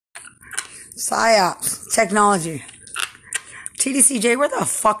PSYOPs, technology. TDCJ, where the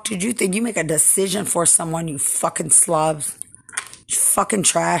fuck did you think you make a decision for someone, you fucking slobs? You fucking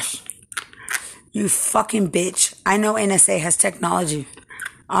trash. You fucking bitch. I know NSA has technology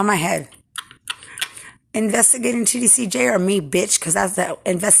on my head. Investigating TDCJ or me, bitch, because that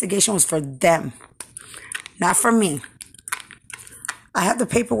investigation was for them, not for me. I have the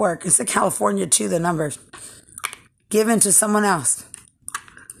paperwork. It's in California too, the numbers. Given to someone else.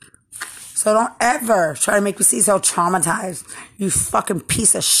 So don't ever try to make me see so traumatized. You fucking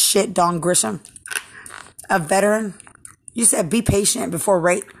piece of shit, Don Grisham. A veteran. You said be patient before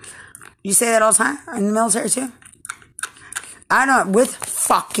rape. You say that all the time in the military too? I don't, with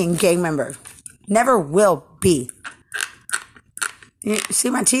fucking gang members. Never will be. You see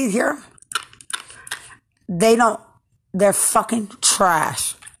my teeth here? They're fucking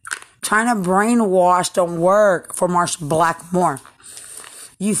trash. Trying to brainwash don't work for Marsh Blackmore.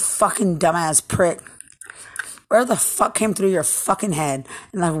 You fucking dumbass prick. Where the fuck came through your fucking head?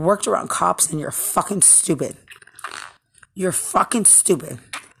 And I've worked around cops and you're fucking stupid. You're fucking stupid.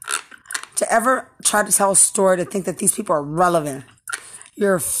 To ever try to tell a story to think that these people are relevant.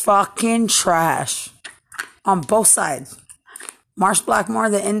 You're fucking trash. On both sides. Marsh Blackmore,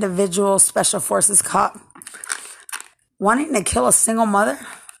 the individual special forces cop. Wanting to kill a single mother.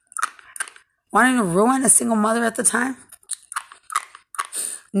 Wanting to ruin a single mother at the time.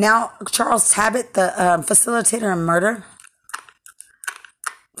 Now, Charles Tabbitt, the facilitator in murder.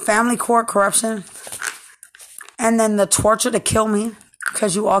 Family court corruption. And then the torture to kill me.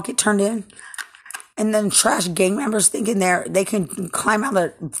 Because you all get turned in. And then trash gang members thinking they can climb out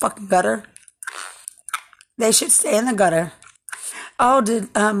the fucking gutter. They should stay in the gutter. Oh,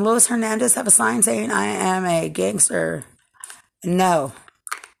 did Luis Hernandez have a sign saying, I am a gangster? No.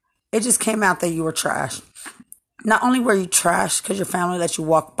 It just came out that you were trash. Not only were you trash because your family let you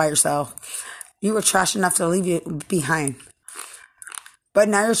walk by yourself, you were trash enough to leave you behind. But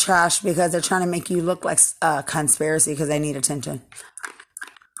now you're trash because they're trying to make you look like a conspiracy because they need attention.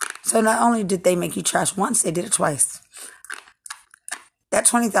 So not only did they make you trash once, they did it twice. That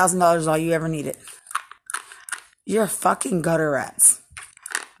 $20,000 is all you ever needed. You're fucking gutter rats.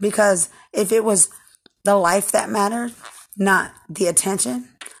 Because if it was the life that mattered, not the attention,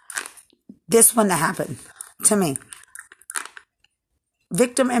 this wouldn't have happened to me.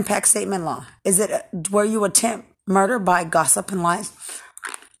 Victim impact statement law. Is it where you attempt murder by gossip and lies?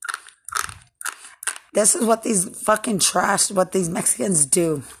 This is what these fucking trash, what these Mexicans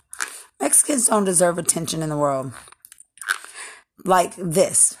do. Mexicans don't deserve attention in the world. Like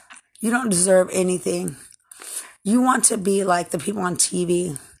this. You don't deserve anything. You want to be like the people on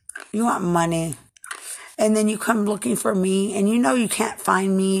TV. You want money. And then you come looking for me. And you know you can't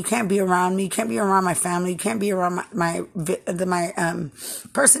find me. You can't be around me. You can't be around my family. You can't be around my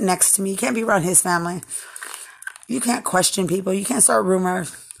person next to me. You can't be around his family. You can't question people. You can't start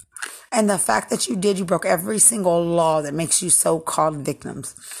rumors. And the fact that you broke every single law that makes you so-called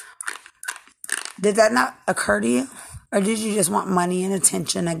victims. Did that not occur to you? Or did you just want money and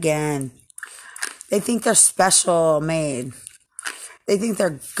attention again? They think they're special made. They think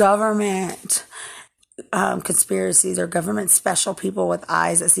they're government conspiracies or government special people with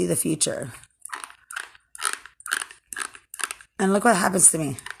eyes that see the future. And look what happens to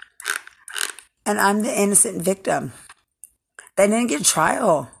me. And I'm the innocent victim. They didn't get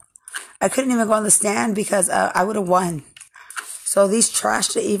trial. I couldn't even go on the stand because I would have won. So these trash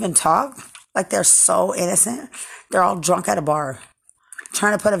to even talk, like they're so innocent. They're all drunk at a bar,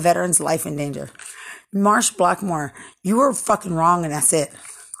 trying to put a veteran's life in danger. Marsh Blackmore, you were fucking wrong, and that's it.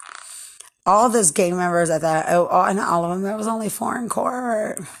 All those gang members, I thought, and all of them, there was only 4 in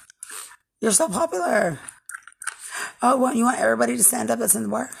court. You're so popular. Oh, well, you want everybody to stand up that's in the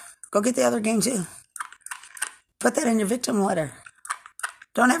bar? Go get the other gang too. Put that in your victim letter.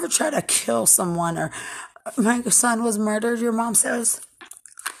 Don't ever try to kill someone or my son was murdered, your mom says.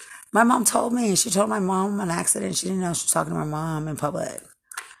 My mom told me, and she told my mom an accident. She didn't know she was talking to my mom in public.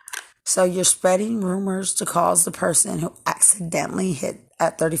 So you're spreading rumors to cause the person who accidentally hit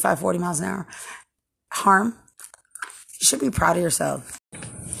at 35, 40 miles an hour harm. You should be proud of yourself.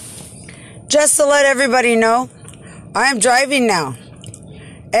 Just to let everybody know, I'm driving now.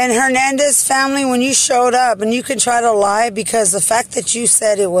 And Hernandez family, when you showed up, and you can try to lie because the fact that you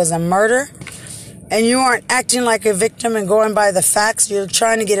said it was a murder and you aren't acting like a victim and going by the facts, you're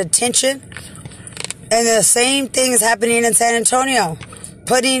trying to get attention. And the same thing is happening in San Antonio,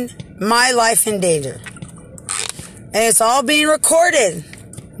 putting my life in danger. And it's all being recorded,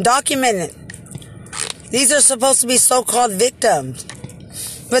 documented. These are supposed to be so-called victims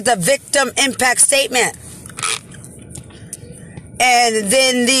with a victim impact statement. And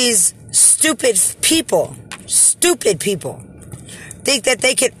then these stupid people think that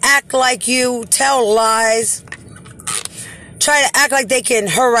they can act like you, tell lies, try to act like they can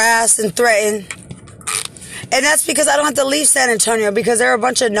harass and threaten. And that's because I don't have to leave San Antonio, because there are a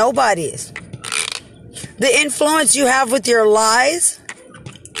bunch of nobodies. The influence you have with your lies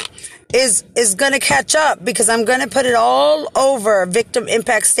is going to catch up, because I'm going to put it all over victim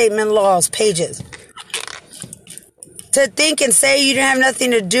impact statement laws pages. To think and say you didn't have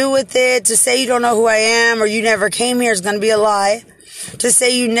nothing to do with it, to say you don't know who I am or you never came here is going to be a lie. To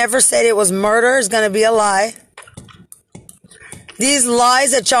say you never said it was murder is going to be a lie. These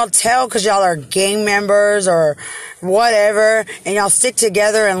lies that y'all tell because y'all are gang members or whatever, and y'all stick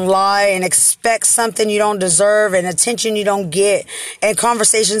together and lie and expect something you don't deserve and attention you don't get and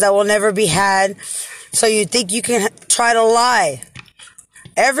conversations that will never be had. So you think you can try to lie.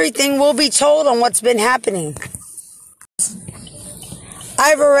 Everything will be told on what's been happening.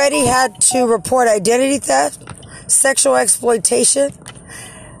 I've already had to report identity theft, sexual exploitation,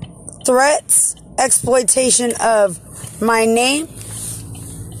 threats, exploitation of my name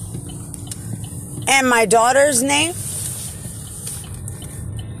and my daughter's name,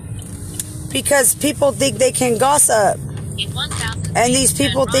 because people think they can gossip, and these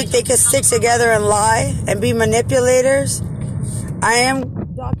people think they can stick together and lie and be manipulators. I am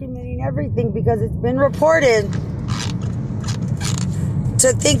documenting everything because it's been reported.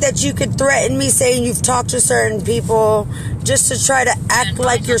 To think that you could threaten me saying you've talked to certain people just to try to act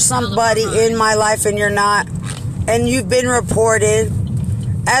like you're somebody in my life and you're not, and you've been reported.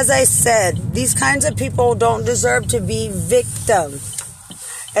 As I said, these kinds of people don't deserve to be victims.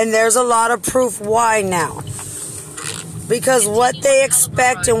 And there's a lot of proof why now. Because what they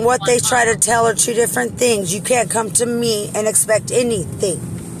expect and what they try to tell are two different things. You can't come to me and expect anything.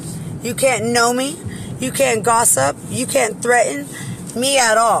 You can't know me. You can't gossip. You can't threaten me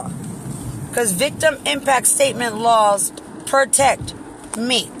at all. Because victim impact statement laws protect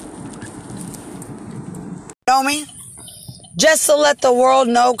me. Know me? Just to let the world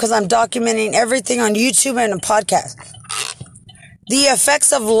know, because I'm documenting everything on YouTube and a podcast. The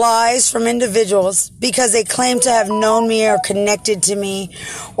effects of lies from individuals because they claim to have known me or connected to me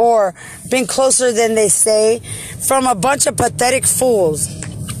or been closer than they say, from a bunch of pathetic fools.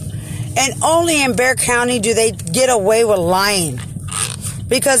 And only in Bexar County do they get away with lying,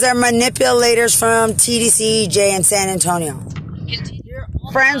 because they're manipulators from TDCJ in San Antonio. You're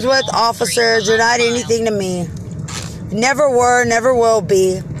friends with officers. You're not anything to me. Never were, never will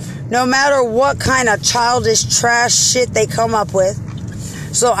be. No matter what kind of childish trash shit they come up with.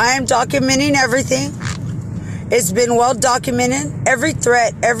 So I am documenting everything. It's been well documented. Every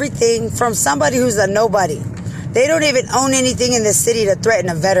threat, everything from somebody who's a nobody. They don't even own anything in the city to threaten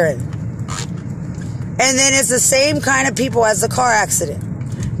a veteran. And then it's the same kind of people as the car accident.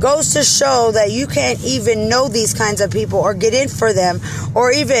 Goes to show that you can't even know these kinds of people or get in for them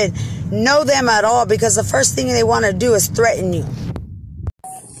or even know them at all, because the first thing they want to do is threaten you.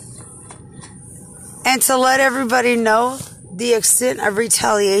 And to let everybody know the extent of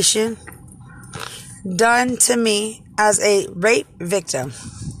retaliation done to me as a rape victim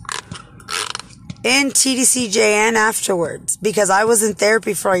in TDCJ and afterwards, because I was in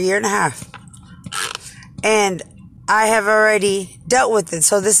therapy for a year and a half. And I have already dealt with it,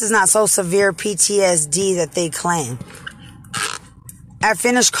 so this is not so severe PTSD that they claim. I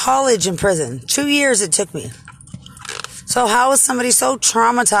finished college in prison. 2 years it took me. So how is somebody so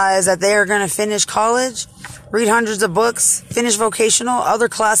traumatized that they are going to finish college, read hundreds of books, finish vocational, other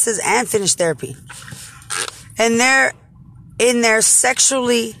classes, and finish therapy? And they're in there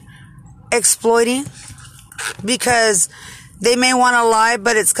sexually exploiting because they may want to lie,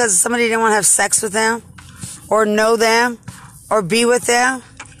 but it's because somebody didn't want to have sex with them or know them or be with them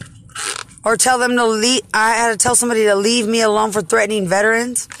or tell them to leave. I had to tell somebody to leave me alone for threatening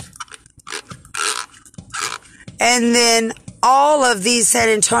veterans. And then all of these San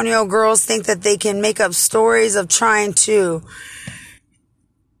Antonio girls think that they can make up stories of trying to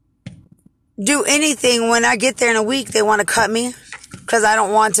do anything. When I get there in a week, they want to cut me because I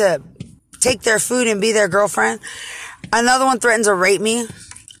don't want to take their food and be their girlfriend. Another one threatens to rape me.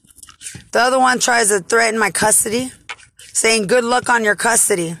 The other one tries to threaten my custody, saying good luck on your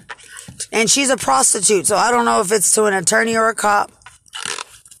custody. And she's a prostitute, so I don't know if it's to an attorney or a cop,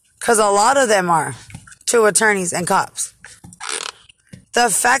 because a lot of them are to attorneys and cops. The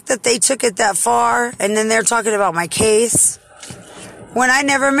fact that they took it that far, and then they're talking about my case when I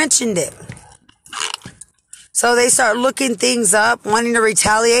never mentioned it. So they start looking things up, wanting to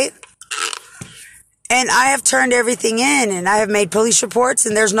retaliate. And I have turned everything in, and I have made police reports,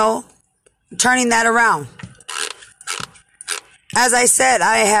 and there's no turning that around. As I said,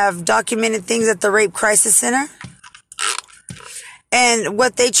 I have documented things at the Rape Crisis Center. And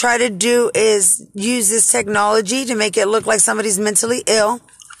what they try to do is use this technology to make it look like somebody's mentally ill.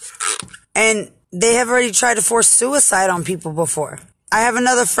 And they have already tried to force suicide on people before. I have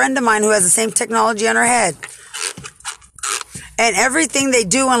another friend of mine who has the same technology on her head. And everything they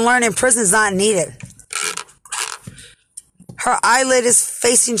do and learn in prison is not needed. Her eyelid is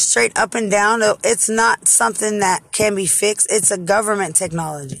facing straight up and down. It's not something that can be fixed. It's a government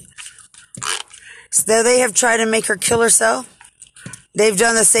technology. So they have tried to make her kill herself. They've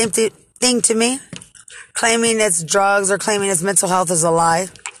done the same thing to me, claiming it's drugs or claiming it's mental health is a lie.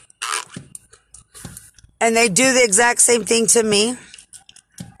 And they do the exact same thing to me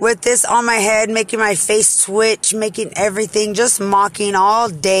with this on my head, making my face twitch, making everything, just mocking all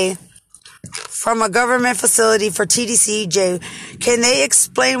day from a government facility for TDCJ. Can they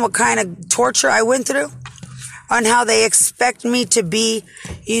explain what kind of torture I went through on how they expect me to be,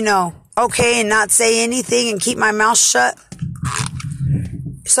 okay and not say anything and keep my mouth shut?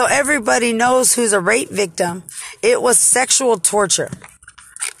 So everybody knows who's a rape victim. It was sexual torture,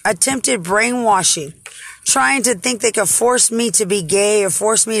 attempted brainwashing, trying to think they could force me to be gay or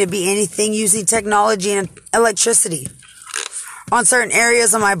force me to be anything using technology and electricity on certain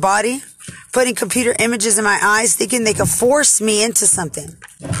areas of my body, putting computer images in my eyes, thinking they could force me into something.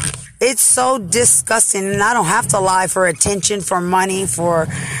 It's so disgusting, and I don't have to lie for attention, for money, for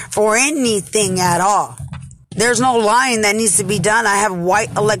anything at all. There's no lying that needs to be done. I have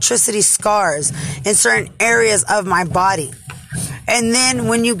white electricity scars in certain areas of my body. And then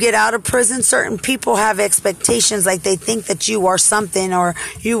when you get out of prison, certain people have expectations, like they think that you are something or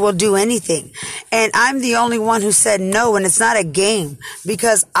you will do anything. And I'm the only one who said no, and it's not a game,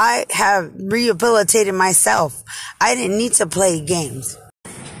 because I have rehabilitated myself. I didn't need to play games.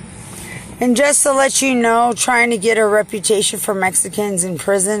 And just to let you know, trying to get a reputation for Mexicans in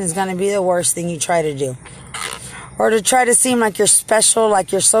prison is going to be the worst thing you try to do. Or to try to seem like you're special,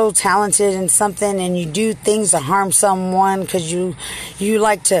 like you're so talented in something and you do things to harm someone because you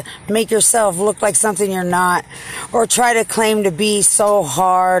like to make yourself look like something you're not. Or try to claim to be so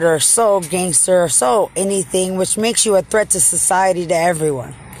hard or so gangster or so anything, which makes you a threat to society, to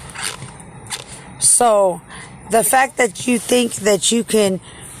everyone. So the fact that you think that you can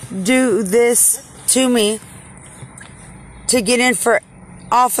do this to me to get in for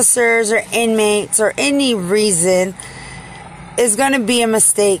officers or inmates or any reason is going to be a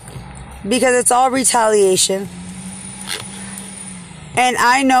mistake, because it's all retaliation. And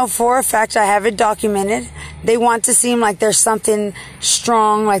I know for a fact, I have it documented, they want to seem like there's something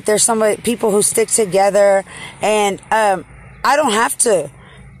strong, like there's people who stick together. And I don't have to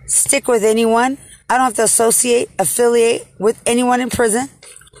stick with anyone. I don't have to affiliate with anyone in prison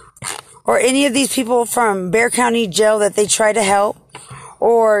or any of these people from Bexar County Jail that they try to help,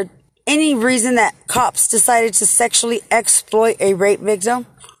 or any reason that cops decided to sexually exploit a rape victim.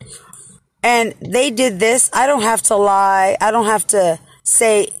 And they did this. I don't have to lie. I don't have to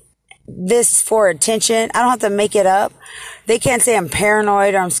say this for attention. I don't have to make it up. They can't say I'm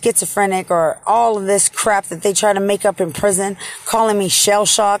paranoid or I'm schizophrenic or all of this crap that they try to make up in prison, calling me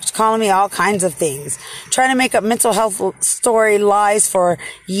shell-shocked, calling me all kinds of things, trying to make up mental health story lies for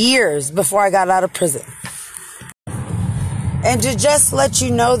years before I got out of prison. And to just let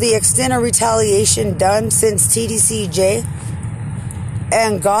you know the extent of retaliation done since TDCJ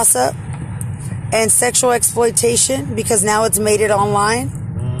and gossip and sexual exploitation, because now it's made it online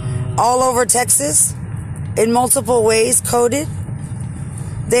all over Texas in multiple ways, coded.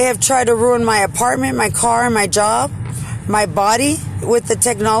 They have tried to ruin my apartment, my car, my job, my body with the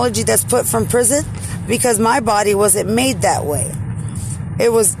technology that's put from prison, because my body wasn't made that way.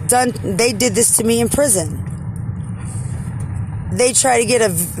 It was done. They did this to me in prison. They try to get a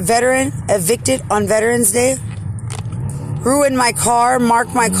veteran evicted on Veterans Day, ruin my car,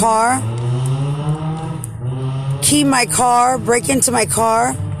 mark my car, key my car, break into my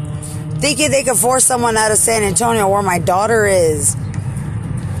car, thinking they could force someone out of San Antonio where my daughter is.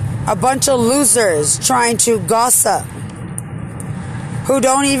 A bunch of losers trying to gossip who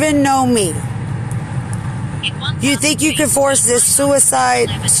don't even know me. You think you can force this suicide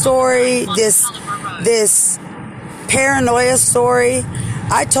story, this paranoia story?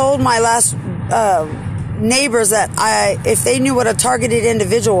 I told my last neighbors that if they knew what a targeted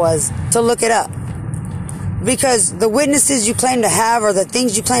individual was, to look it up, because the witnesses you claim to have or the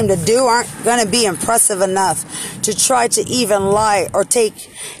things you claim to do aren't going to be impressive enough to try to even lie or take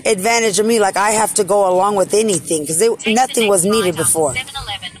advantage of me, like I have to go along with anything, because nothing was needed before.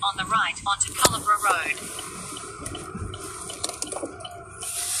 7-Eleven on the right onto Cullerborough Road.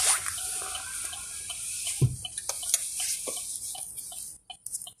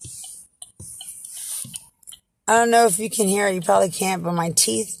 I don't know if you can hear it. You probably can't, but my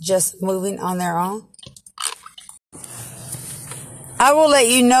teeth just moving on their own. I will let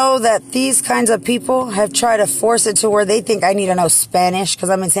you know that these kinds of people have tried to force it to where they think I need to know Spanish because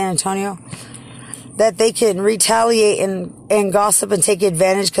I'm in San Antonio. That they can retaliate and gossip and take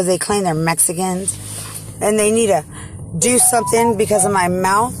advantage because they claim they're Mexicans. And they need to do something because of my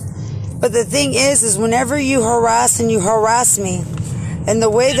mouth. But the thing is whenever you harass and you harass me, and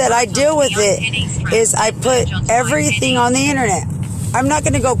the way that I deal with it is I put everything on the internet. I'm not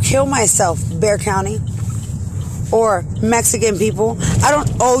going to go kill myself, Bexar County. Or Mexican people. I don't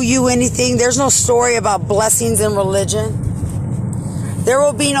owe you anything. There's no story about blessings in religion. There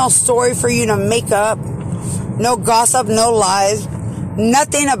will be no story for you to make up. No gossip, no lies.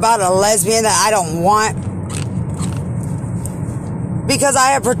 Nothing about a lesbian that I don't want. Because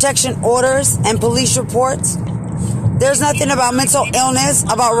I have protection orders and police reports. There's nothing about mental illness,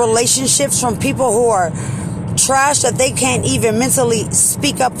 about relationships from people who are trash that they can't even mentally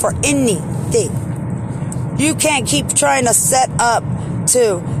speak up for anything. You can't keep trying to set up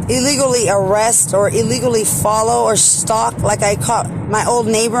to illegally arrest or illegally follow or stalk like I caught my old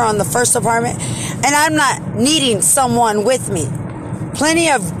neighbor on the first apartment. And I'm not needing someone with me. Plenty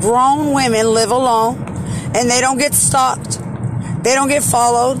of grown women live alone and they don't get stalked. They don't get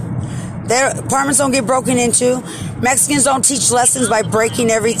followed. Their apartments don't get broken into. Mexicans don't teach lessons by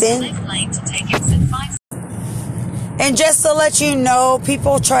breaking everything. And just to let you know,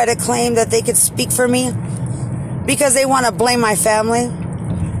 people try to claim that they could speak for me because they want to blame my family.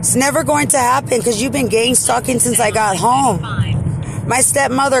 It's never going to happen because you've been gang stalking since I got home. My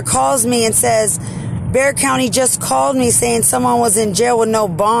stepmother calls me and says, Bexar County just called me saying someone was in jail with no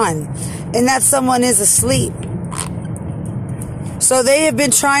bond and that someone is asleep. So they have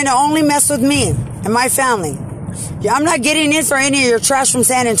been trying to only mess with me and my family. I'm not getting in for any of your trash from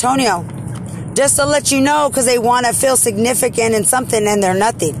San Antonio. Just to let you know, because they want to feel significant in something and they're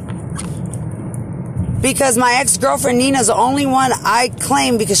nothing. Because my ex-girlfriend Nina's the only one I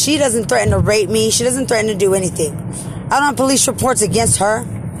claim because she doesn't threaten to rape me. She doesn't threaten to do anything. I don't have police reports against her.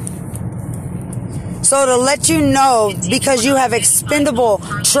 So to let you know, because you have expendable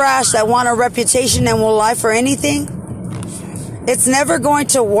trash that want a reputation and will lie for anything, it's never going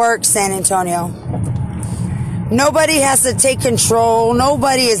to work, San Antonio. Nobody has to take control.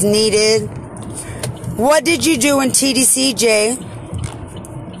 Nobody is needed. What did you do in TDCJ?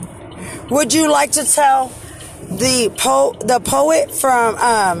 Would you like to tell the poet from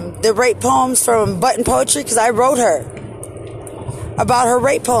the rape poems from Button Poetry? Because I wrote her about her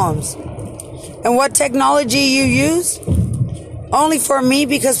rape poems. And what technology you use? Only for me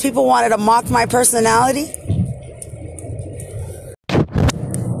because people wanted to mock my personality?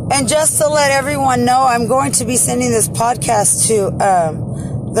 And just to let everyone know, I'm going to be sending this podcast to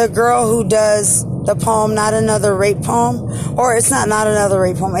the girl who does the poem, Not Another Rape Poem. Or it's not Another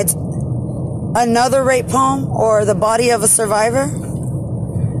Rape Poem. It's Another Rape Poem or The Body of a Survivor.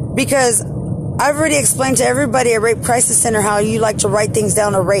 Because I've already explained to everybody at Rape Crisis Center how you like to write things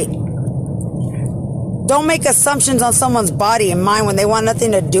down to rape. Don't make assumptions on someone's body and mind when they want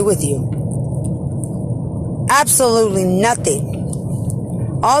nothing to do with you. Absolutely nothing.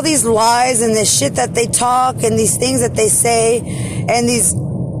 All these lies and this shit that they talk and these things that they say and these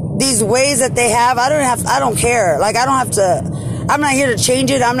ways that they have, I don't care. Like, I'm not here to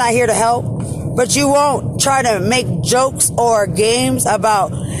change it. I'm not here to help. But you won't try to make jokes or games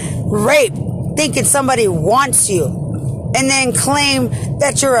about rape, thinking somebody wants you, and then claim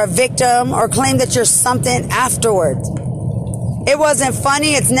that you're a victim or claim that you're something afterwards. It wasn't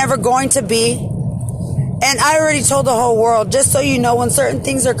funny. It's never going to be. And I already told the whole world, just so you know, when certain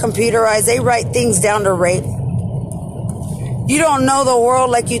things are computerized, they write things down to rape. You don't know the world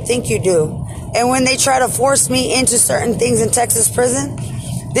like you think you do. And when they try to force me into certain things in Texas prison,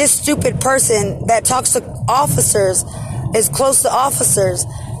 this stupid person that talks to officers, is close to officers,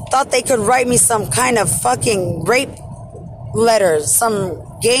 thought they could write me some kind of fucking rape letters,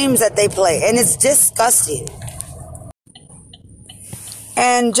 some games that they play. And it's disgusting.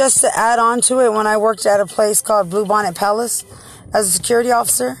 And just to add on to it, when I worked at a place called Blue Bonnet Palace as a security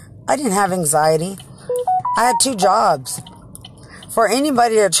officer, I didn't have anxiety. I had 2 jobs. For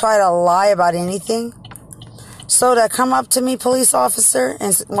anybody to try to lie about anything, so to come up to me, police officer,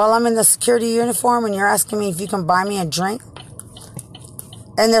 and while I'm in the security uniform and you're asking me if you can buy me a drink,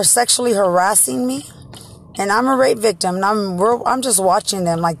 and they're sexually harassing me, and I'm a rape victim, and I'm just watching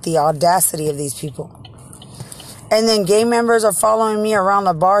them, like the audacity of these people. And then gay members are following me around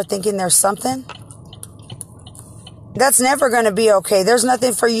the bar thinking there's something. That's never going to be okay. There's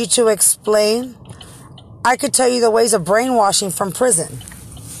nothing for you to explain. I could tell you the ways of brainwashing from prison.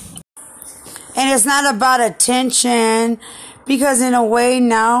 And it's not about attention, because in a way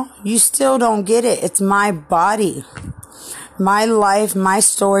now, you still don't get it. It's my body, my life, my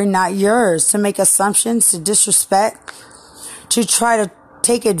story, not yours. To make assumptions, to disrespect, to try to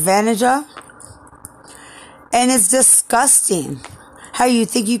take advantage of. And it's disgusting how you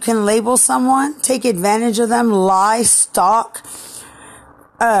think you can label someone, take advantage of them, lie, stalk,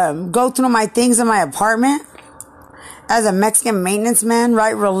 go through my things in my apartment as a Mexican maintenance man,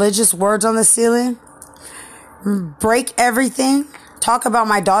 write religious words on the ceiling, break everything, talk about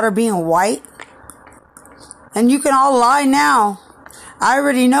my daughter being white. And you can all lie now. I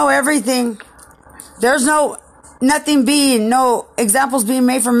already know everything. There's no examples being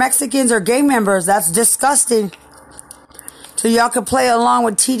made for Mexicans or gay members. That's disgusting. So y'all could play along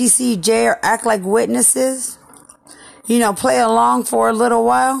with TDCJ or act like witnesses. Play along for a little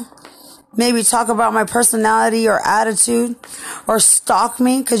while. Maybe talk about my personality or attitude, or stalk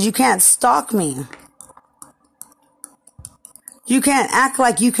me, because you can't stalk me. You can't act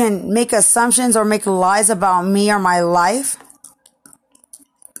like you can make assumptions or make lies about me or my life,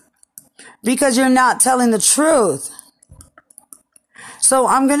 because you're not telling the truth. So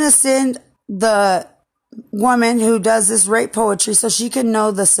I'm going to send the woman who does this rape poetry so she can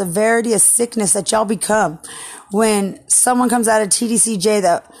know the severity of sickness that y'all become when someone comes out of TDCJ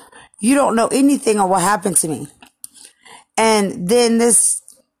that you don't know anything of what happened to me. And then this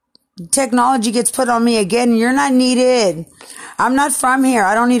technology gets put on me again. You're not needed. I'm not from here.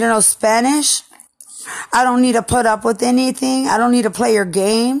 I don't need to know Spanish. I don't need to put up with anything. I don't need to play your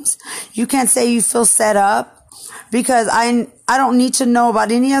games. You can't say you feel set up, because I don't need to know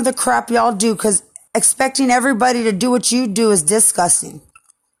about any of the crap y'all do, because expecting everybody to do what you do is disgusting.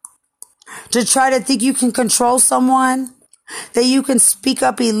 To try to think you can control someone, that you can speak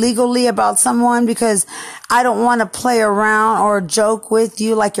up illegally about someone because I don't want to play around or joke with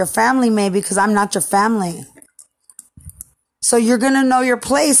you like your family may, because I'm not your family. So you're going to know your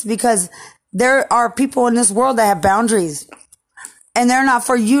place, because there are people in this world that have boundaries, and they're not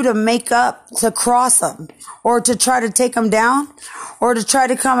for you to make up to cross them, or to try to take them down, or to try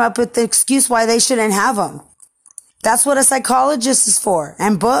to come up with the excuse why they shouldn't have them. That's what a psychologist is for,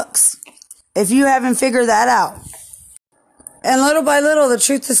 and books, if you haven't figured that out. And little by little, the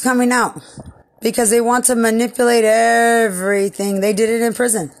truth is coming out, because they want to manipulate everything. They did it in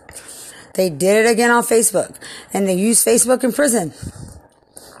prison. They did it again on Facebook, and they use Facebook in prison.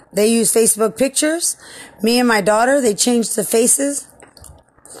 They use Facebook pictures. Me and my daughter, they changed the faces.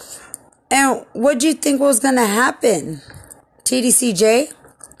 And what do you think was going to happen? TDCJ?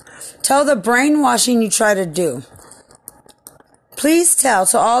 Tell the brainwashing you try to do. Please tell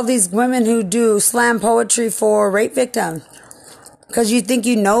to all these women who do slam poetry for rape victims, because you think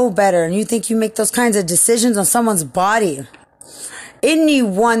you know better, and you think you make those kinds of decisions on someone's body.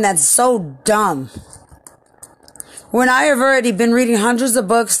 Anyone that's so dumb. When I have already been reading hundreds of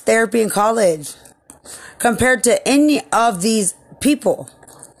books, therapy in college, compared to any of these people.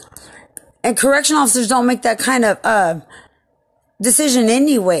 And correctional officers don't make that kind of decision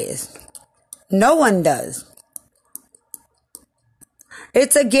anyways. No one does.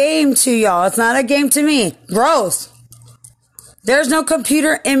 It's a game to y'all. It's not a game to me. Gross. There's no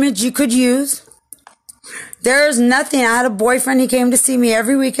computer image you could use. There's nothing. I had a boyfriend. He came to see me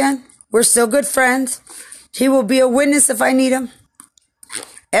every weekend. We're still good friends. He will be a witness if I need him.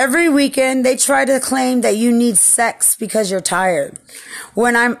 Every weekend, they try to claim that you need sex because you're tired,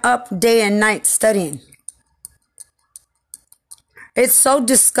 when I'm up day and night studying. It's so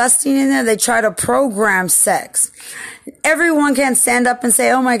disgusting in there. They try to program sex. Everyone can stand up and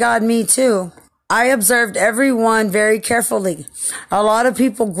say, oh my God, me too. I observed everyone very carefully. A lot of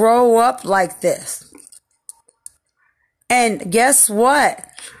people grow up like this. And guess what?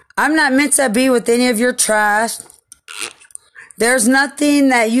 I'm not meant to be with any of your trash. There's nothing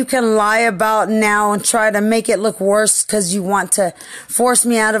that you can lie about now and try to make it look worse because you want to force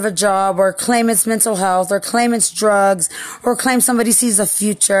me out of a job, or claim it's mental health, or claim it's drugs, or claim somebody sees a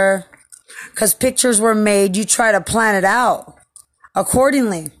future because pictures were made. You try to plan it out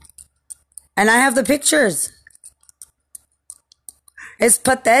accordingly. And I have the pictures. It's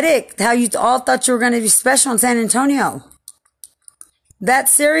pathetic how you all thought you were going to be special in San Antonio. That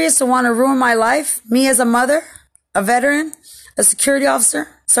serious to want to ruin my life? Me as a mother, a veteran, a security officer,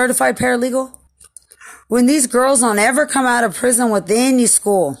 certified paralegal? When these girls don't ever come out of prison with any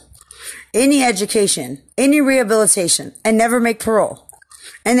school, any education, any rehabilitation, and never make parole,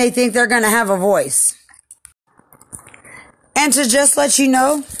 and they think they're going to have a voice. And to just let you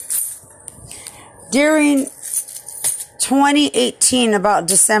know, during 2018, about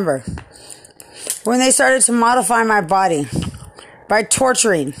December, when they started to modify my body by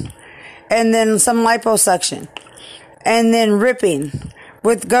torturing and then some liposuction, and then ripping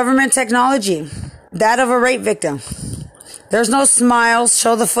with government technology. That of a rape victim. There's no smiles.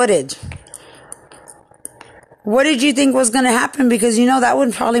 Show the footage. What did you think was going to happen? Because you know that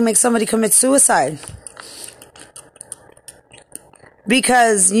would probably make somebody commit suicide.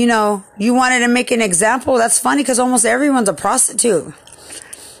 Because, you know, you wanted to make an example. That's funny because almost everyone's a prostitute.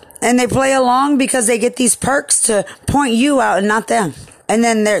 And they play along because they get these perks to point you out and not them. And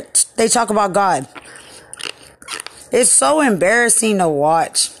then they talk about God. It's so embarrassing to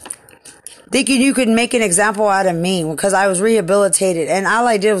watch. Thinking you could make an example out of me because I was rehabilitated. And all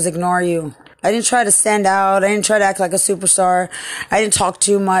I did was ignore you. I didn't try to stand out. I didn't try to act like a superstar. I didn't talk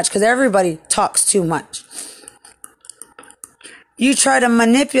too much because everybody talks too much. You try to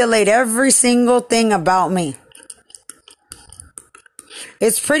manipulate every single thing about me.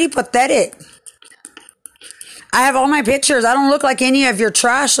 It's pretty pathetic. I have all my pictures. I don't look like any of your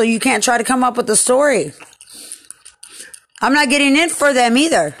trash, so you can't try to come up with a story. I'm not getting in for them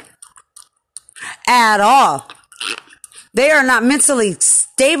either. At all. They are not mentally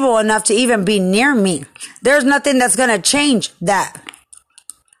stable enough to even be near me. There's nothing that's going to change that.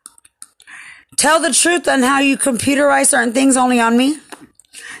 Tell the truth on how you computerize certain things only on me.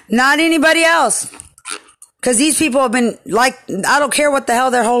 Not anybody else. Because these people have been like, I don't care what the hell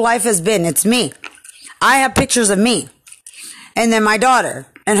their whole life has been. It's me. I have pictures of me. And then my daughter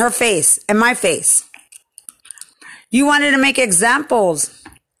and her face and my face. You wanted to make examples.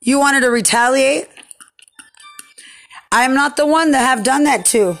 You wanted to retaliate. I am not the one that have done that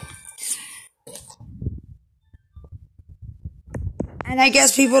to. And I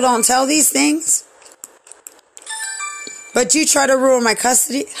guess people don't tell these things. But you try to ruin my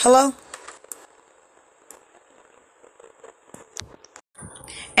custody. Hello?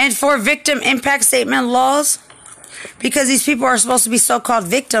 And for victim impact statement laws, because these people are supposed to be so-called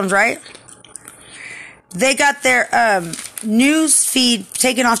victims, right? They got their news feed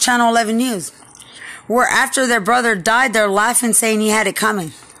taken off Channel 11 News. Where after their brother died, they're laughing saying he had it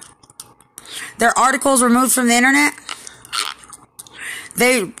coming. Their articles removed from the internet.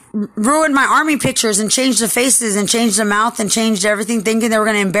 They ruined my army pictures and changed the faces and changed the mouth and changed everything, thinking they were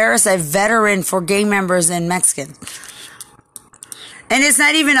going to embarrass a veteran for gang members and Mexicans. And it's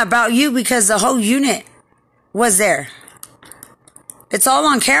not even about you because the whole unit was there. It's all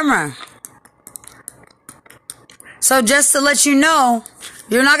on camera. So just to let you know,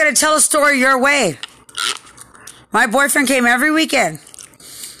 you're not going to tell a story your way. My boyfriend came every weekend.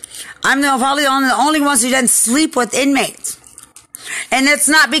 I'm probably the only ones who doesn't sleep with inmates. And it's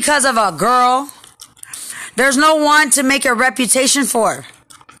not because of a girl. There's no one to make a reputation for.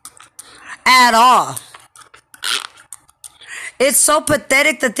 At all. It's so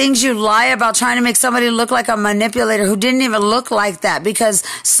pathetic the things you lie about trying to make somebody look like a manipulator who didn't even look like that because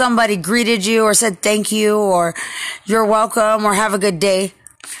somebody greeted you or said thank you or you're welcome or have a good day.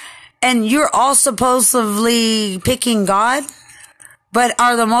 And you're all supposedly picking God, but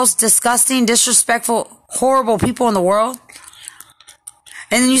are the most disgusting, disrespectful, horrible people in the world.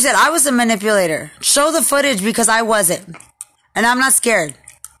 And then you said, I was a manipulator. Show the footage because I wasn't. And I'm not scared.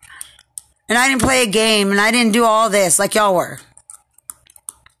 And I didn't play a game and I didn't do all this like y'all were.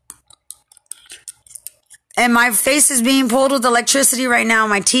 And my face is being pulled with electricity right now,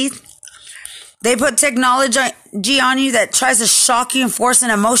 my teeth. They put technology on you that tries to shock you and force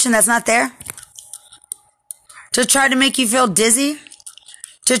an emotion that's not there. To try to make you feel dizzy.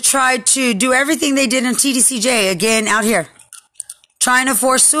 To try to do everything they did in TDCJ again out here. Trying to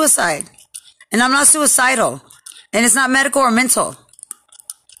force suicide. And I'm not suicidal. And it's not medical or mental.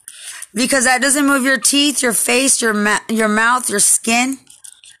 Because that doesn't move your teeth, your face, your mouth, your skin.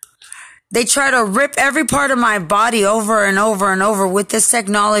 They try to rip every part of my body over and over and over with this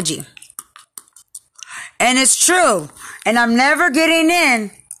technology. And it's true. And I'm never getting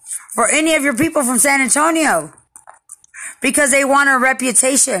in for any of your people from San Antonio. Because they want a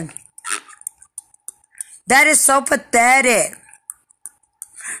reputation. That is so pathetic.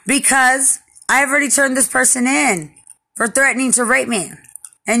 Because I've already turned this person in for threatening to rape me.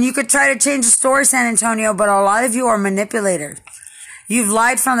 And you could try to change the story, San Antonio, but a lot of you are manipulators. You've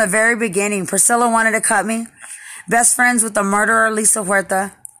lied from the very beginning. Priscilla wanted to cut me. Best friends with the murderer, Lisa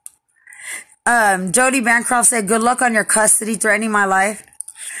Huerta. Jody Bancroft said, good luck on your custody, threatening my life.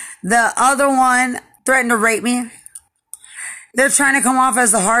 The other one threatened to rape me. They're trying to come off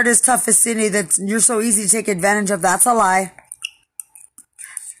as the hardest, toughest city that you're so easy to take advantage of. That's a lie.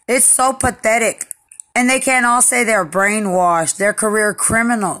 It's so pathetic. And they can't all say they're brainwashed. They're career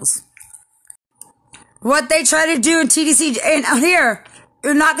criminals. What they try to do in TDC, and here,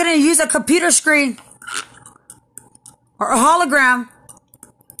 you're not going to use a computer screen or a hologram.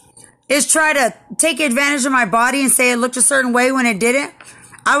 is try to take advantage of my body and say it looked a certain way when it didn't.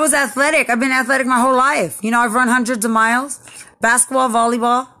 I was athletic. I've been athletic my whole life. You know, I've run hundreds of miles. Basketball,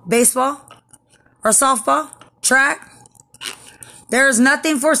 volleyball, baseball, or softball, track. There is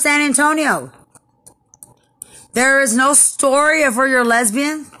nothing for San Antonio. There is no story for your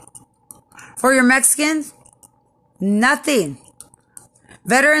lesbian, for your Mexicans. Nothing.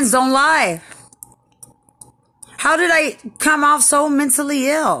 Veterans don't lie. How did I come off so mentally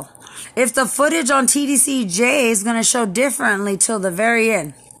ill? If the footage on TDCJ is going to show differently till the very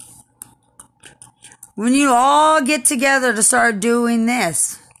end. When you all get together to start doing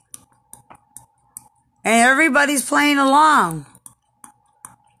this. And everybody's playing along.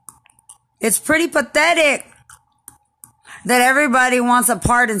 It's pretty pathetic that everybody wants a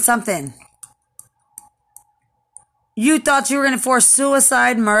part in something. You thought you were going to force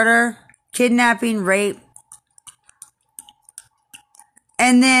suicide, murder, kidnapping, rape.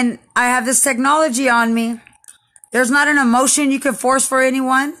 And then I have this technology on me. There's not an emotion you can force for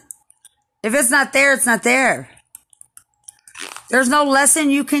anyone. If it's not there, it's not there. There's no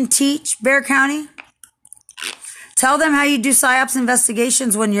lesson you can teach Bexar County. Tell them how you do PSYOPs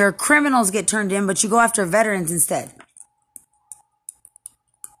investigations when your criminals get turned in, but you go after veterans instead.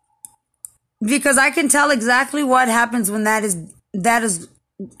 Because I can tell exactly what happens when that is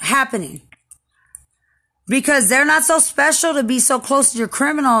happening. Because they're not so special to be so close to your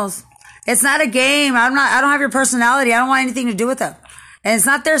criminals. It's not a game. I don't have your personality. I don't want anything to do with them. And it's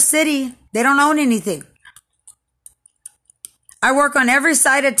not their city. They don't own anything. I work on every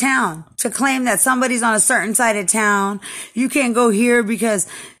side of town to claim that somebody's on a certain side of town. You can't go here because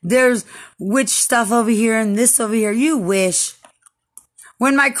there's witch stuff over here and this over here. You wish.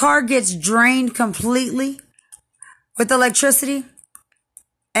 When my car gets drained completely with electricity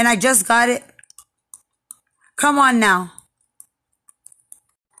and I just got it, come on now.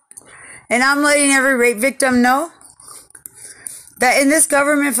 And I'm letting every rape victim know that in this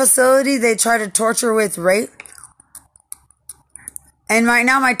government facility, they try to torture with rape. And right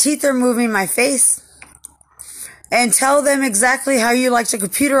now, my teeth are moving my face. And tell them exactly how you like to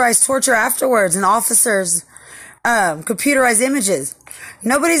computerize torture afterwards. And officers computerize images.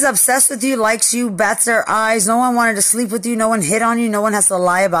 Nobody's obsessed with you, likes you, bats their eyes. No one wanted to sleep with you. No one hit on you. No one has to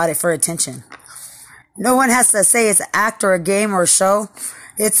lie about it for attention. No one has to say it's an act or a game or a show.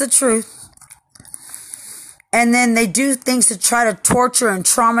 It's the truth. And then they do things to try to torture and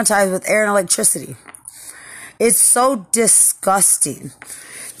traumatize with air and electricity. It's so disgusting.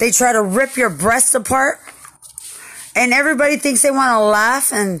 They try to rip your breast apart. And everybody thinks they want to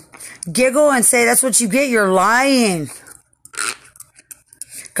laugh and giggle and say that's what you get. You're lying.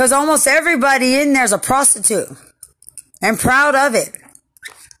 Because almost everybody in there is a prostitute. And proud of it.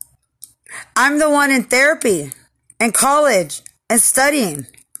 I'm the one in therapy and college and studying.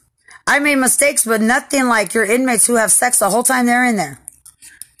 I made mistakes, but nothing like your inmates who have sex the whole time they're in there.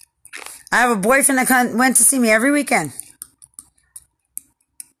 I have a boyfriend that went to see me every weekend.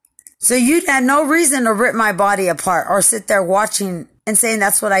 So you had no reason to rip my body apart or sit there watching and saying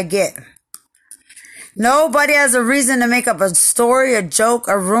that's what I get. Nobody has a reason to make up a story, a joke,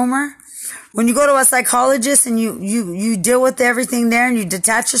 a rumor. When you go to a psychologist and you deal with everything there and you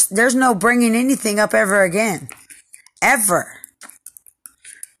detach yourself, there's no bringing anything up ever again. Ever.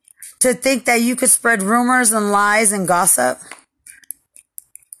 To think that you could spread rumors and lies and gossip.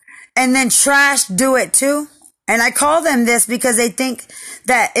 And then trash do it too. And I call them this because they think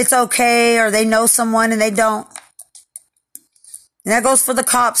that it's okay or they know someone and they don't. And that goes for the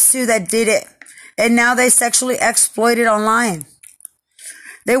cops too that did it. And now they sexually exploit it online.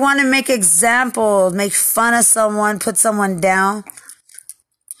 They want to make examples, make fun of someone, put someone down.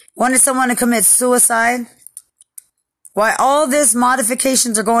 Wanted someone to commit suicide. Why all these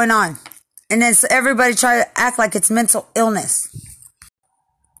modifications are going on. And then everybody try to act like it's mental illness.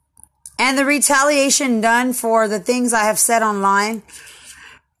 And the retaliation done for the things I have said online,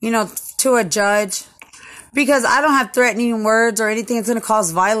 to a judge. Because I don't have threatening words or anything that's going to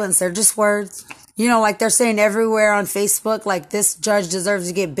cause violence. They're just words. Like they're saying everywhere on Facebook, like this judge deserves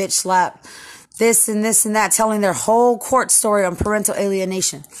to get bitch slapped. This and this and that, telling their whole court story on parental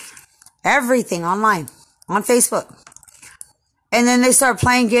alienation. Everything online, on Facebook. And then they start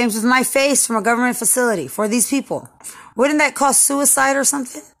playing games with my face from a government facility for these people. Wouldn't that cause suicide or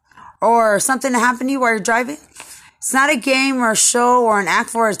something? Or something to happen to you while you're driving? It's not a game or a show or an act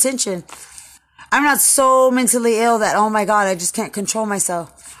for attention. I'm not so mentally ill that, oh my God, I just can't control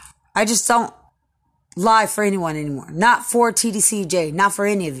myself. I just don't lie for anyone anymore. Not for TDCJ, not for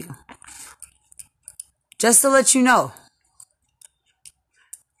any of you. Just to let you know.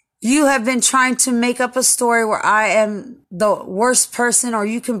 You have been trying to make up a story where I am the worst person, or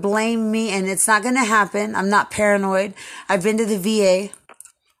you can blame me, and it's not going to happen. I'm not paranoid. I've been to the VA.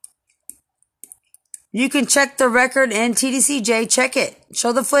 You can check the record in TDCJ. Check it.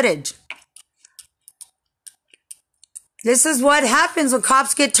 Show the footage. This is what happens when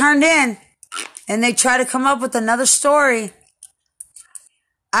cops get turned in and they try to come up with another story.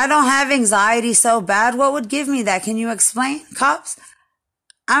 I don't have anxiety so bad. What would give me that? Can you explain, cops?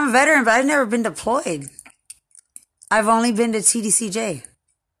 I'm a veteran, but I've never been deployed. I've only been to TDCJ,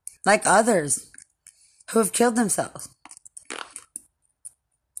 like others who have killed themselves.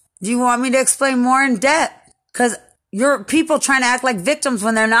 Do you want me to explain more in depth? Because you're people trying to act like victims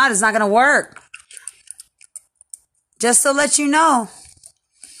when they're not. It's not going to work. Just to let you know,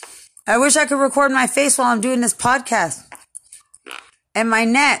 I wish I could record my face while I'm doing this podcast. And my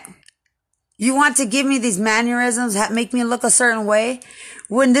neck. You want to give me these mannerisms, make me look a certain way,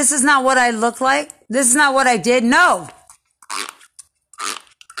 when this is not what I look like? This is not what I did? No.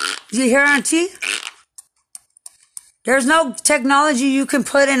 Do you hear, Auntie? There's no technology you can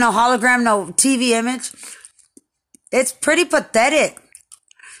put in a hologram, no TV image. It's pretty pathetic.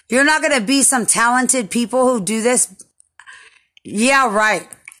 You're not going to be some talented people who do this. Yeah, right.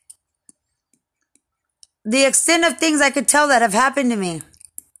 The extent of things I could tell that have happened to me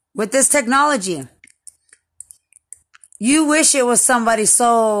with this technology. You wish it was somebody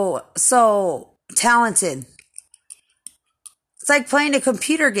so talented. It's like playing a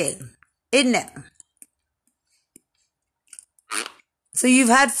computer game, isn't it? So you've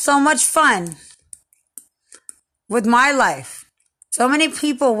had so much fun with my life. So many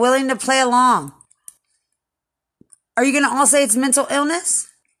people willing to play along. Are you going to all say it's mental illness?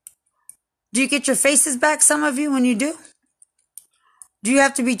 Do you get your faces back, some of you, when you do? Do you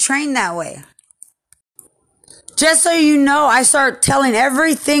have to be trained that way? Just so you know, I start telling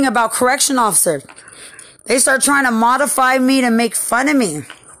everything about correction officers. They start trying to modify me to make fun of me.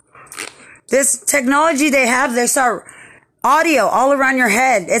 This technology they have, they start audio all around your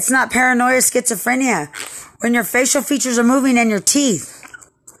head. It's not paranoia, schizophrenia. When your facial features are moving and your teeth.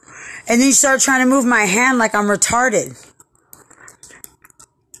 And then you start trying to move my hand like I'm retarded.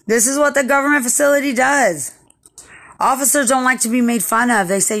 This is what the government facility does. Officers don't like to be made fun of.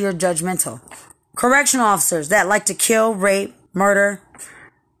 They say you're judgmental. Correctional officers that like to kill, rape, murder,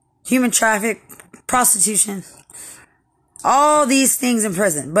 human traffic, prostitution. All these things in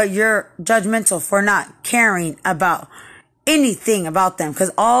prison. But you're judgmental for not caring about anything about them.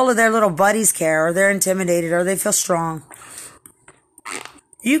 Because all of their little buddies care, or they're intimidated, or they feel strong.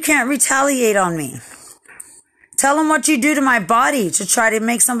 You can't retaliate on me. Tell them what you do to my body to try to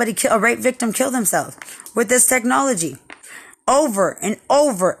make somebody, a rape victim, kill themselves with this technology. Over and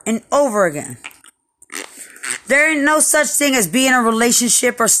over and over again. There ain't no such thing as be in a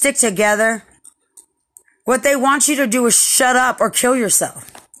relationship or stick together. What they want you to do is shut up or kill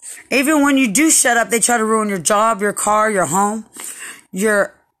yourself. Even when you do shut up, they try to ruin your job, your car, your home,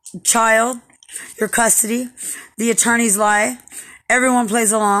 your child, your custody. The attorneys lie. Everyone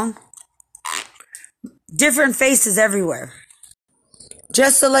plays along. Different faces everywhere.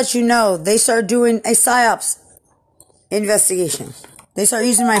 Just to let you know, they start doing a PSYOPs investigation. They start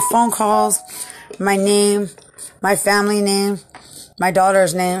using my phone calls, my name, my family name, my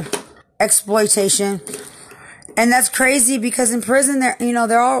daughter's name, exploitation. And that's crazy because in prison,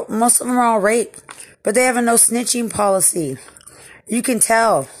 most of them are all raped, but they have a no snitching policy. You can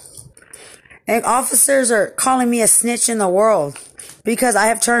tell. And officers are calling me a snitch in the world because I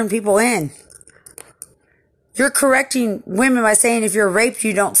have turned people in. You're correcting women by saying if you're raped,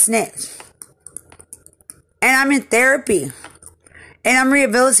 you don't snitch. And I'm in therapy. And I'm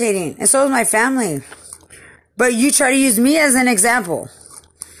rehabilitating. And so is my family. But you try to use me as an example.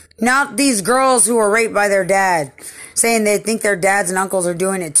 Not these girls who were raped by their dad. Saying they think their dads and uncles are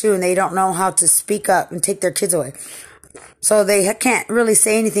doing it too. And they don't know how to speak up and take their kids away. So they can't really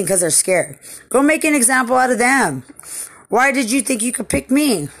say anything because they're scared. Go make an example out of them. Why did you think you could pick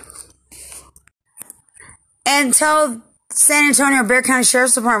me? And tell San Antonio Bexar County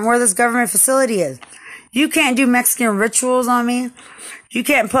Sheriff's Department where this government facility is. You can't do Mexican rituals on me. You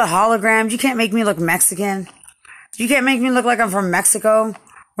can't put holograms. You can't make me look Mexican. You can't make me look like I'm from Mexico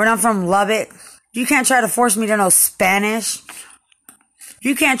when I'm from Lubbock. You can't try to force me to know Spanish.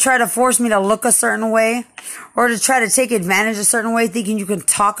 You can't try to force me to look a certain way or to try to take advantage a certain way thinking you can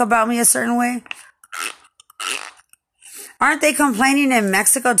talk about me a certain way. Aren't they complaining in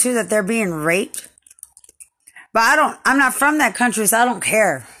Mexico too that they're being raped? But I'm not from that country, so I don't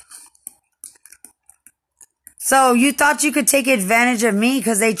care. So you thought you could take advantage of me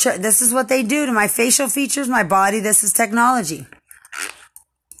because this is what they do to my facial features, my body. This is technology.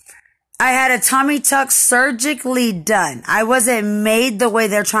 I had a tummy tuck surgically done. I wasn't made the way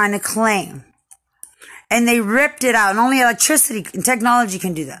they're trying to claim. And they ripped it out. And only electricity and technology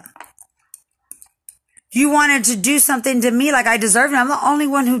can do that. You wanted to do something to me like I deserved it. I'm the only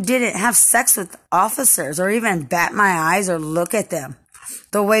one who didn't have sex with officers or even bat my eyes or look at them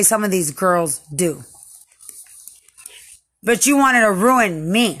the way some of these girls do. But you wanted to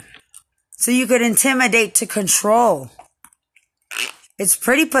ruin me so you could intimidate to control. It's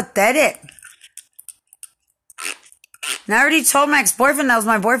pretty pathetic. And I already told my ex-boyfriend that was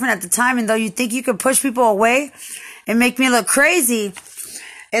my boyfriend at the time, and though you think you could push people away and make me look crazy,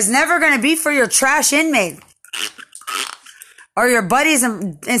 it's never going to be for your trash inmate or your buddies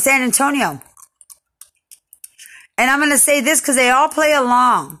in San Antonio. And I'm going to say this because they all play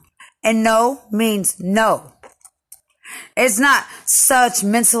along. And no means no. It's not such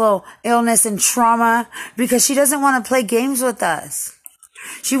mental illness and trauma because she doesn't want to play games with us.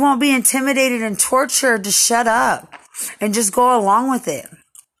 She won't be intimidated and tortured to shut up and just go along with it.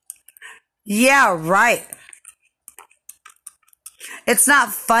 Yeah, right. It's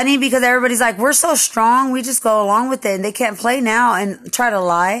not funny because everybody's like, we're so strong, we just go along with it. And they can't play now and try to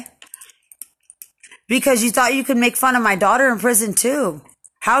lie. Because you thought you could make fun of my daughter in prison too.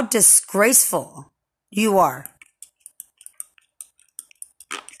 How disgraceful you are.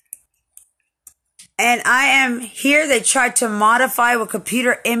 And I am here. They tried to modify with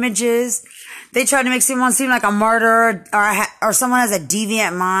computer images. They tried to make someone seem like a murderer or someone has a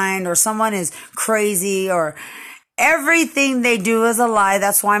deviant mind or someone is crazy or everything they do is a lie.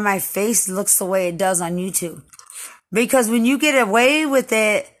 That's why my face looks the way it does on YouTube. Because when you get away with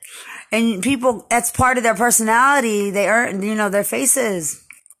it and people, that's part of their personality, they earn, their faces.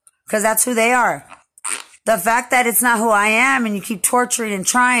 Because that's who they are. The fact that it's not who I am and you keep torturing and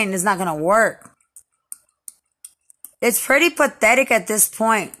trying is not going to work. It's pretty pathetic at this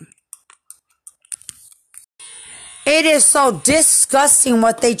point. It is so disgusting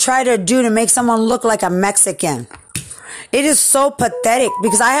what they try to do to make someone look like a Mexican. It is so pathetic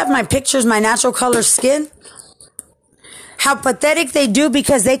because I have my pictures, my natural color skin. How pathetic they do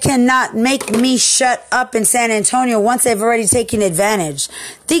because they cannot make me shut up in San Antonio once they've already taken advantage.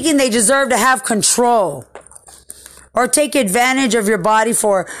 Thinking they deserve to have control. Or take advantage of your body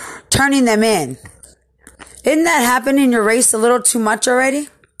for turning them in. Isn't that happening in your race a little too much already?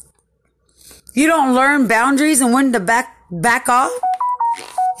 You don't learn boundaries and when to back off?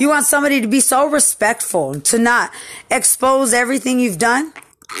 You want somebody to be so respectful, to not expose everything you've done?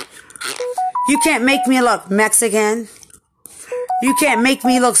 You can't make me look Mexican. You can't make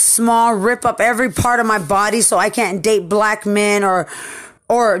me look small, rip up every part of my body so I can't date black men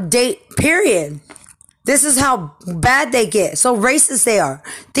or date, period. This is how bad they get. So racist they are.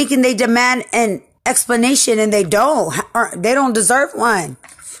 Thinking they demand an explanation and they don't. Or they don't deserve one.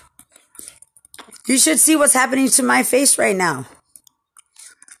 You should see what's happening to my face right now.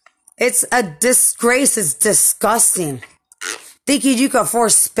 It's a disgrace. It's disgusting. Thinking you could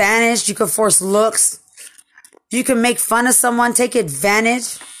force Spanish, you could force looks. You can make fun of someone, take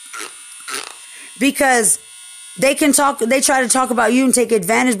advantage. Because they try to talk about you and take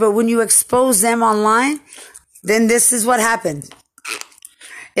advantage, but when you expose them online, then this is what happens.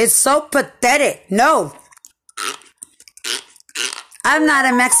 It's so pathetic. No. I'm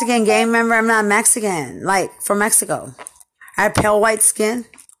not a Mexican gang member. I'm not Mexican, like from Mexico. I have pale white skin.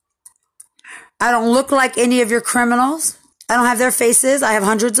 I don't look like any of your criminals. I don't have their faces. I have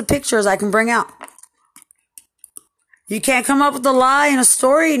hundreds of pictures I can bring out. You can't come up with a lie and a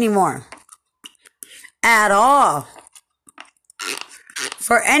story anymore. At all.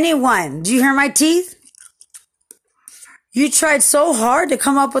 For anyone. Do you hear my teeth? You tried so hard to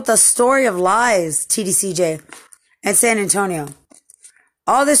come up with a story of lies, TDCJ and San Antonio.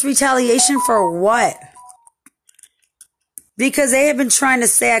 All this retaliation for what? Because they have been trying to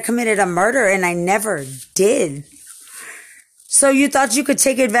say I committed a murder and I never did. So you thought you could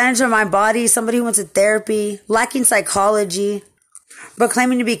take advantage of my body, somebody who went to therapy, lacking psychology, but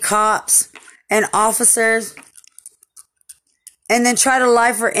claiming to be cops and officers, and then try to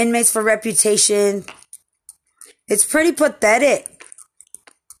lie for inmates for reputation. It's pretty pathetic.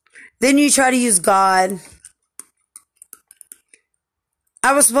 Then you try to use God.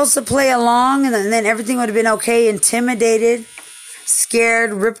 I was supposed to play along and then everything would have been okay. Intimidated,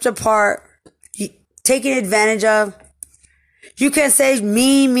 scared, ripped apart, taken advantage of. You can't say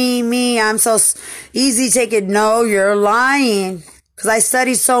me, I'm so easy to take it. No, you're lying. Because I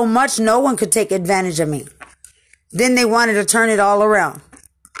studied so much, no one could take advantage of me. Then they wanted to turn it all around.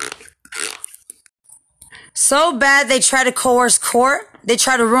 So bad they try to coerce court. They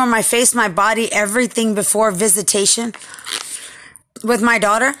try to ruin my face, my body, everything before visitation with my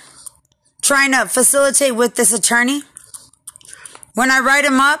daughter. trying to facilitate with this attorney. When I write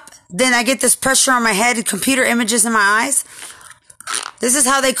him up, then I get this pressure on my head, computer images in my eyes. This is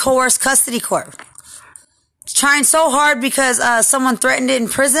how they coerce custody court. Trying so hard because someone threatened it in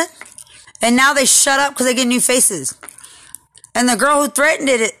prison, and now they shut up because they get new faces. And the girl who threatened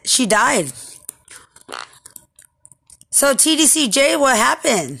it, she died. So TDCJ, what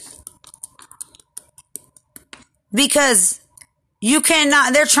happened? Because you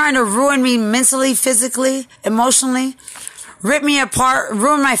cannot, they're trying to ruin me mentally, physically, emotionally, rip me apart,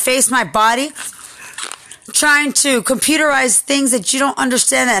 ruin my face, my body, trying to computerize things that you don't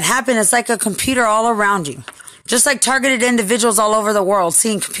understand that happen. It's like a computer all around you. Just like targeted individuals all over the world,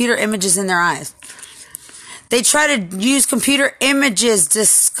 seeing computer images in their eyes. They try to use computer images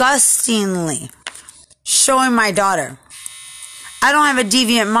disgustingly, showing my daughter. I don't have a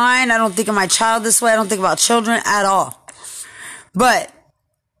deviant mind. I don't think of my child this way. I don't think about children at all. But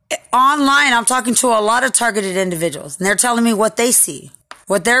online, I'm talking to a lot of targeted individuals, and they're telling me what they see,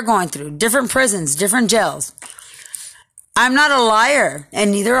 what they're going through, different prisons, different jails. I'm not a liar,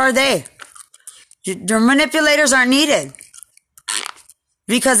 and neither are they. Their manipulators aren't needed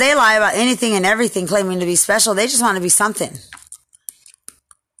because they lie about anything and everything, claiming to be special. They just want to be something.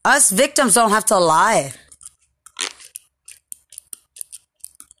 Us victims don't have to lie.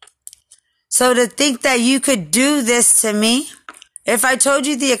 So to think that you could do this to me, if I told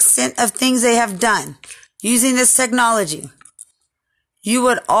you the extent of things they have done using this technology, you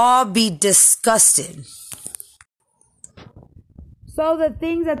would all be disgusted. So the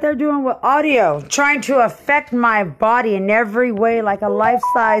things that they're doing with audio, trying to affect my body in every way like a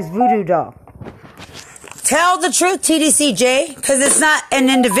life-size voodoo doll. Tell the truth, TDCJ, because it's not an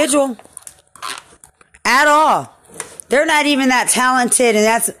individual at all. They're not even that talented, and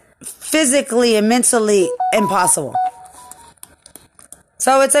that's physically and mentally impossible.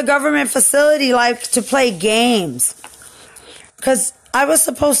 So it's a government facility like to play games. Because I was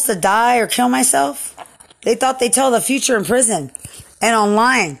supposed to die or kill myself. They thought they'd tell the future in prison and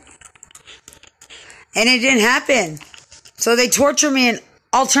online. And it didn't happen. So they torture me in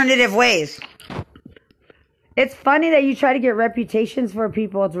alternative ways. It's funny that you try to get reputations for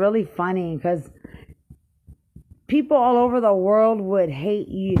people. It's really funny because people all over the world would hate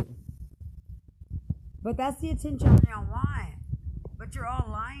you. But that's the attention they don't want. But you're all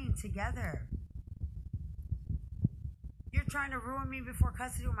lying together. You're trying to ruin me before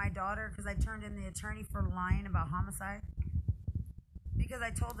custody with my daughter because I turned in the attorney for lying about homicide. Because I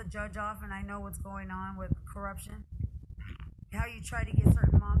told the judge off and I know what's going on with corruption. How you try to get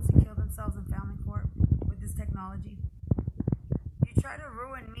certain moms to kill themselves in family court with this technology. You try to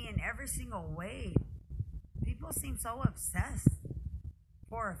ruin me in every single way. People seem so obsessed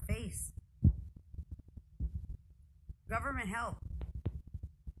for a face. Government help.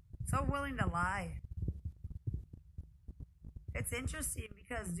 So willing to lie. It's interesting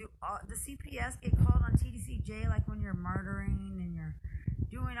because the CPS get called on TDCJ like when you're murdering and you're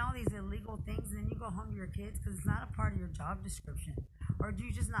doing all these illegal things and then you go home to your kids because it's not a part of your job description. Or do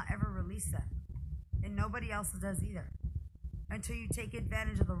you just not ever release that? And nobody else does either. Until you take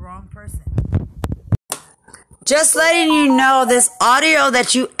advantage of the wrong person. Just letting you know, this audio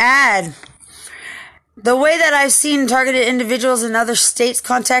that you add, the way that I've seen targeted individuals in other states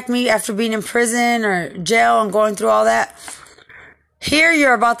contact me after being in prison or jail and going through all that. Here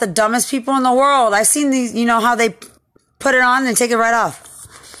you're about the dumbest people in the world. I've seen these, you know, how they put it on and take it right off.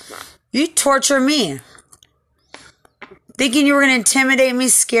 You torture me. Thinking you were going to intimidate me,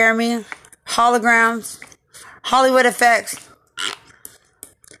 scare me. Holograms. Hollywood effects.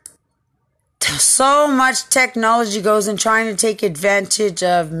 So much technology goes in trying to take advantage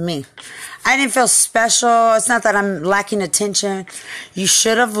of me. I didn't feel special. It's not that I'm lacking attention. You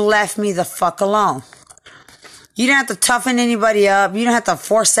should have left me the fuck alone. You don't have to toughen anybody up. You don't have to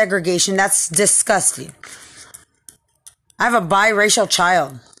force segregation. That's disgusting. I have a biracial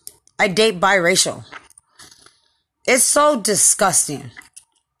child. I date biracial. It's so disgusting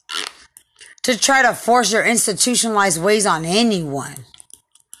to try to force your institutionalized ways on anyone.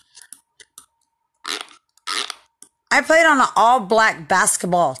 I played on an all-black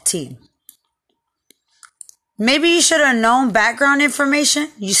basketball team. Maybe you should have known background information,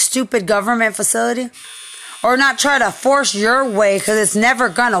 you stupid government facility. Or not try to force your way because it's never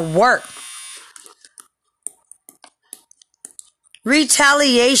going to work.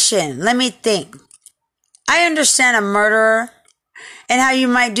 Retaliation. Let me think. I understand a murderer and how you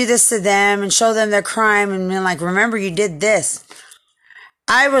might do this to them and show them their crime and be like, remember you did this.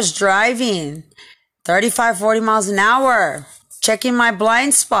 I was driving 35, 40 miles an hour, checking my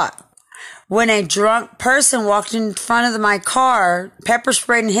blind spot. when a drunk person walked in front of my car, pepper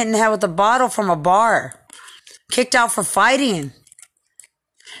sprayed and hit in the head with a bottle from a bar. Kicked out for fighting.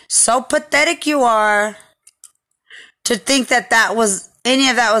 So pathetic you are to think that any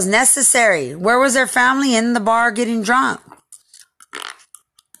of that was necessary. Where was their family? In the bar getting drunk.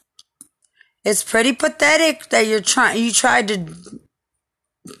 It's pretty pathetic that you tried to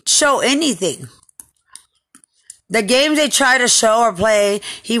show anything. The games they try to show or play,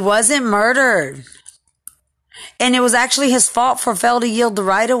 he wasn't murdered. And it was actually his fault for failing to yield the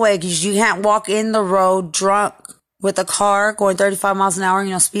right of way, because you can't walk in the road drunk with a car going 35 miles an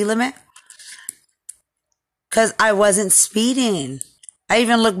hour, speed limit. Because I wasn't speeding. I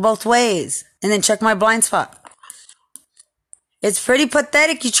even looked both ways and then checked my blind spot. It's pretty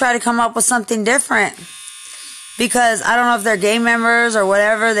pathetic you try to come up with something different. Because I don't know if they're gang members or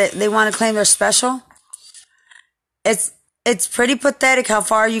whatever, that they want to claim they're special. It's pretty pathetic how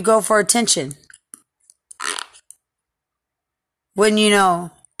far you go for attention. When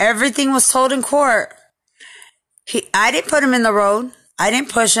everything was told in court. I didn't put him in the road. I didn't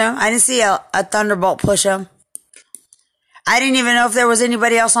push him. I didn't see a thunderbolt push him. I didn't even know if there was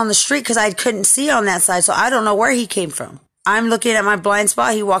anybody else on the street because I couldn't see on that side. So I don't know where he came from. I'm looking at my blind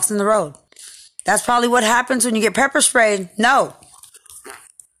spot. He walks in the road. That's probably what happens when you get pepper sprayed. No.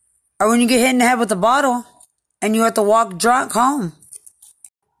 Or when you get hit in the head with a bottle and you have to walk drunk home.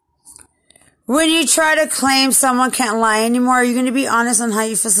 When you try to claim someone can't lie anymore, are you going to be honest on how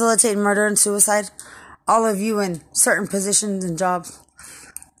you facilitate murder and suicide? All of you in certain positions and jobs.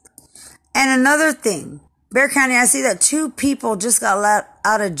 And another thing, Bexar County, I see that 2 people just got let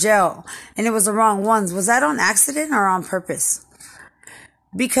out of jail and it was the wrong ones. Was that on accident or on purpose?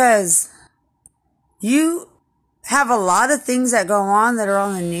 Because you have a lot of things that go on that are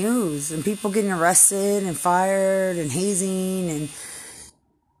on the news, and people getting arrested and fired and hazing and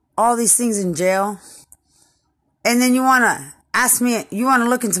all these things in jail. And then you want to ask me, you want to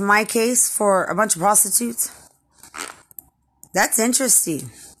look into my case for a bunch of prostitutes? That's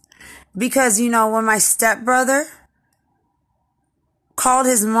interesting. Because, when my stepbrother called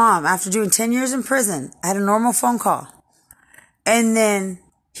his mom after doing 10 years in prison, I had a normal phone call. And then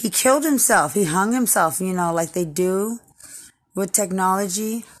he killed himself. He hung himself, like they do with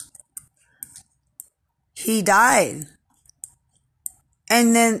technology. He died.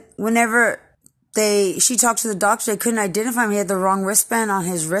 And then whenever she talked to the doctor, they couldn't identify him. He had the wrong wristband on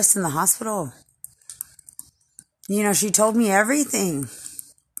his wrist in the hospital. She told me everything.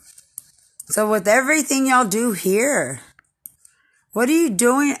 So with everything y'all do here, what are you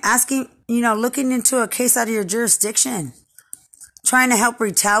doing asking, looking into a case out of your jurisdiction? Trying to help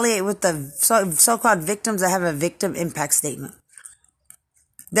retaliate with the so-called victims that have a victim impact statement.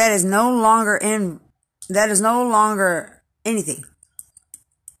 That is no longer anything.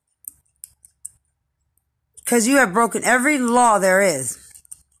 Because you have broken every law there is.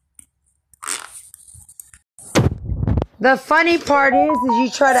 The funny part is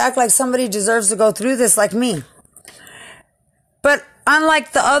you try to act like somebody deserves to go through this like me. But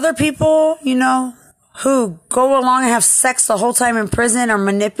unlike the other people, who go along and have sex the whole time in prison, are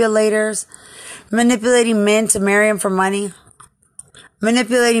manipulators, manipulating men to marry them for money,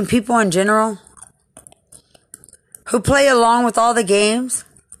 manipulating people in general, who play along with all the games,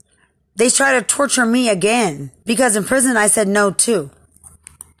 they try to torture me again. Because in prison I said no too.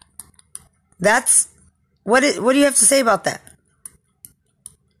 What do you have to say about that?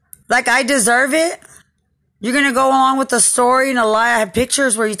 Like I deserve it? You're going to go along with the story and a lie? I have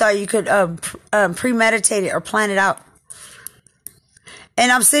pictures where you thought you could premeditate it or plan it out.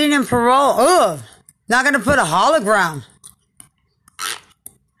 And I'm sitting in parole. Ugh. Not going to put a hologram.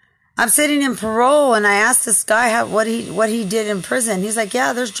 I'm sitting in parole and I asked this guy what he did in prison. He's like,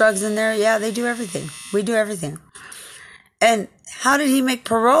 yeah, there's drugs in there. Yeah, they do everything. We do everything. And how did he make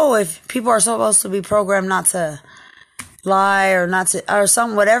parole if people are supposed to be programmed not to lie or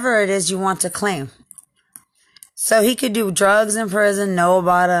whatever it is you want to claim? So he could do drugs in prison, know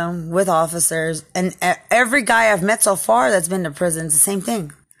about them with officers. And every guy I've met so far that's been to prison is the same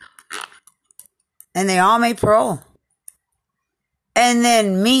thing. And they all made parole. And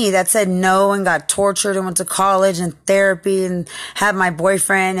then me that said no and got tortured and went to college and therapy and had my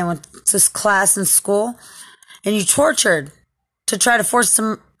boyfriend and went to class and school. And you tortured to try to force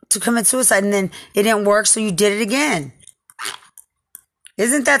them to commit suicide, and then it didn't work, so you did it again.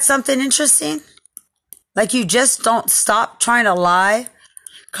 Isn't that something interesting? Like you just don't stop trying to lie,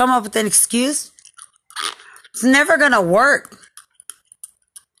 come up with an excuse. It's never going to work.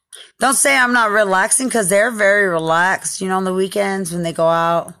 Don't say I'm not relaxing, because they're very relaxed, on the weekends when they go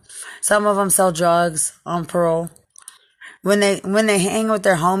out. Some of them sell drugs on parole. when they hang with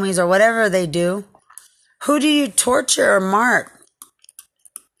their homies or whatever they do, who do you torture or mark?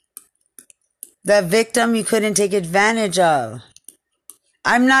 The victim you couldn't take advantage of.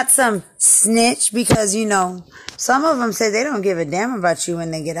 I'm not some snitch because, some of them say they don't give a damn about you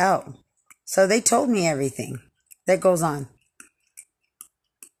when they get out. So they told me everything that goes on.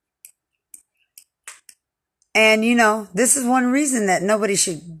 And, this is one reason that nobody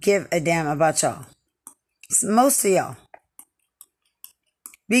should give a damn about y'all. Most of y'all.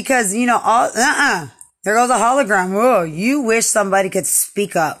 Because, there goes a hologram. Whoa, you wish somebody could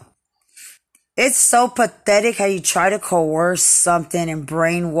speak up. It's so pathetic how you try to coerce something and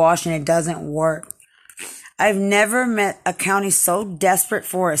brainwash and it doesn't work. I've never met a county so desperate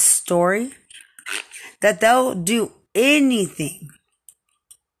for a story that they'll do anything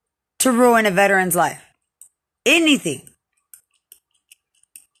to ruin a veteran's life. Anything.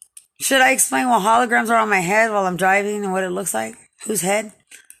 Should I explain what holograms are on my head while I'm driving and what it looks like? Whose head?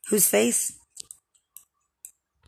 Whose face?